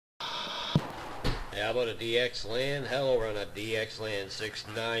How about a DX Land? Hello, we're on a DX Land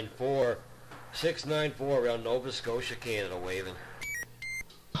 694. 694 around Nova Scotia, Canada, waving.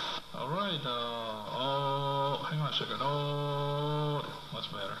 Alright, hang on a second. Oh, that's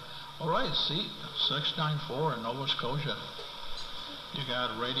better. Alright, see, 694 in Nova Scotia. You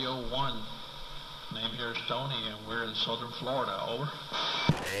got Radio 1. Name here is Tony, and we're in southern Florida. Over.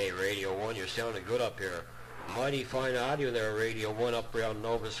 Hey, Radio 1, you're sounding good up here. Mighty fine audio there, Radio 1, up around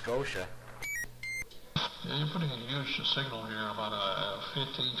Nova Scotia. Yeah, you're putting a huge signal here, about a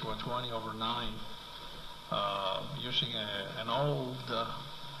 15 to a 20 over 9, using an old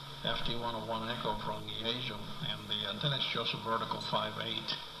FT101 Echo from the Asian, and the antenna is just a vertical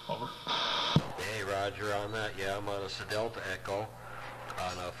 5.8. Over. Hey, Roger, on that. Yeah, I'm on a Sedelta Echo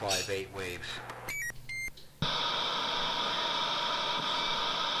on 5.8 waves.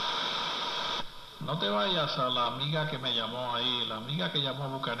 No te vayas a la amiga que me llamó ahí, la amiga que llamó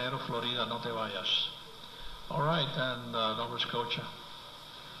Bucanero, Florida, no te vayas. All right, and Nova Scotia.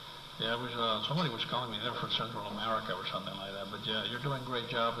 Yeah, it was, somebody was calling me there from Central America or something like that, but yeah, you're doing a great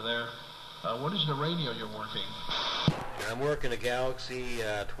job there. What is the radio you're working? I'm working a Galaxy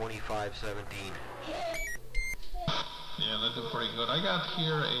 2517. Yeah, they do pretty good. I got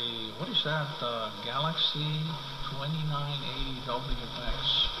here a, what is that, Galaxy 2980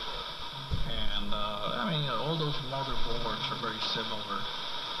 WX. And, I mean, all those motherboards are very similar,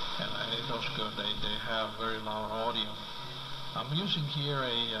 and it does good. They have very loud audio. I'm using here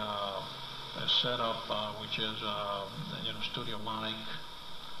a setup which is, studio mic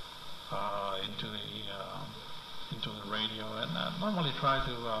into the radio, and I normally try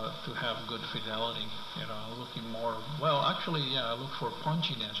to have good fidelity, looking more, well, actually, I look for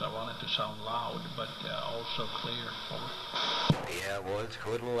punchiness. I want it to sound loud, but also clear. Yeah, well, it's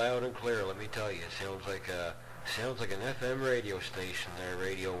good and loud and clear, let me tell you. It sounds like an FM radio station there,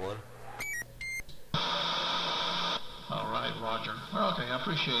 Radio 1. All right, Roger. Well, okay, I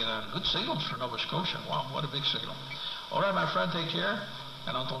appreciate that. Good signals for Nova Scotia. Wow, what a big signal. All right, my friend, take care.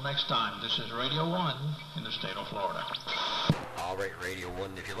 And until next time, this is Radio 1 in the state of Florida. All right, Radio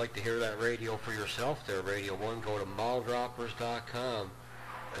 1. If you'd like to hear that radio for yourself there, Radio 1, go to malldroppers.com,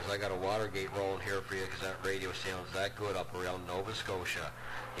 because I got a Watergate rolling here for you, because that radio sounds that good up around Nova Scotia.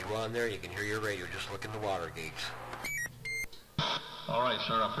 You go on there, you can hear your radio. Just look in the Watergates. All right,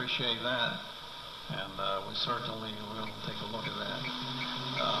 sir. I appreciate that. And we certainly will take a look at that.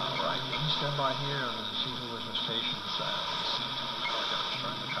 All right, let me stand by here and see who is the station's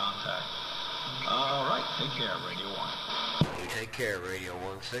contact. All right, take care, Radio 1. You take care, Radio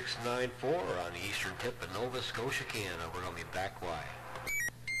 1 694 on the eastern tip of Nova Scotia, Canada. We're going to be back wide.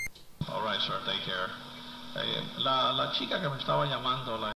 All right, sir, take care. La chica que me estaba llamando,